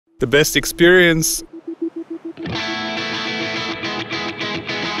The best experience?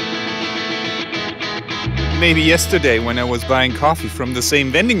 Maybe yesterday when I was buying coffee from the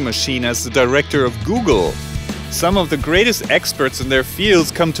same vending machine as the director of Google. Some of the greatest experts in their fields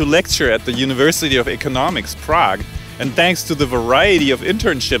come to lecture at the University of Economics, Prague. And thanks to the variety of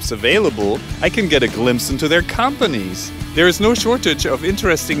internships available, I can get a glimpse into their companies. There is no shortage of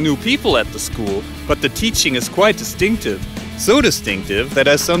interesting new people at the school, but the teaching is quite distinctive. So distinctive that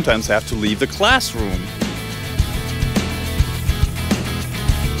I sometimes have to leave the classroom.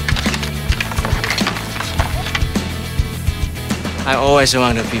 I'm always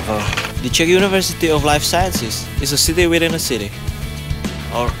among the people. The Czech University of Life Sciences is a city within a city.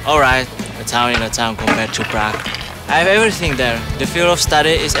 Alright, a town in a town compared to Prague. I have everything there. The field of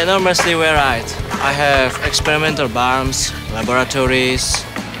study is enormously varied. I have experimental barns, laboratories,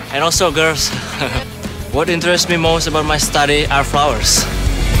 and also girls. What interests me most about my study are flowers.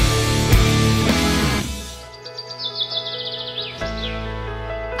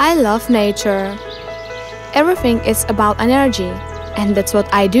 I love nature. Everything is about energy, and that's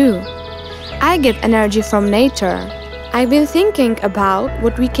what I do. I get energy from nature. I've been thinking about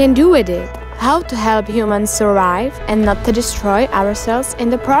what we can do with it, how to help humans survive and not to destroy ourselves in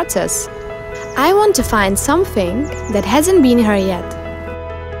the process. I want to find something that hasn't been here yet.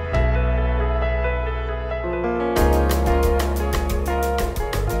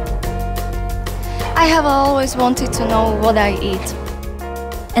 I have always wanted to know what I eat.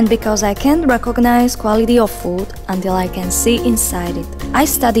 And because I can't recognize quality of food until I can see inside it, I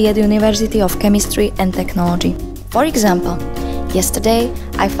study at the University of Chemistry and Technology. For example, yesterday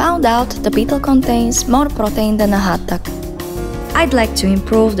I found out the beetle contains more protein than a hot dog. I'd like to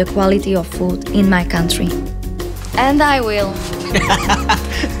improve the quality of food in my country. And I will.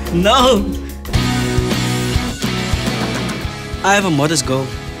 No! I have a modest goal.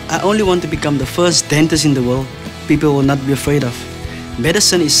 I only want to become the first dentist in the world people will not be afraid of.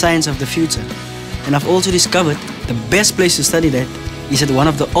 Medicine is science of the future. And I've also discovered the best place to study that is at one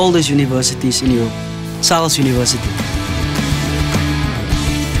of the oldest universities in Europe, Salz University.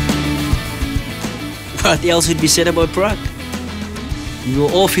 What else would be said about Prague? We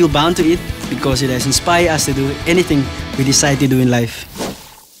will all feel bound to it because it has inspired us to do anything we decide to do in life.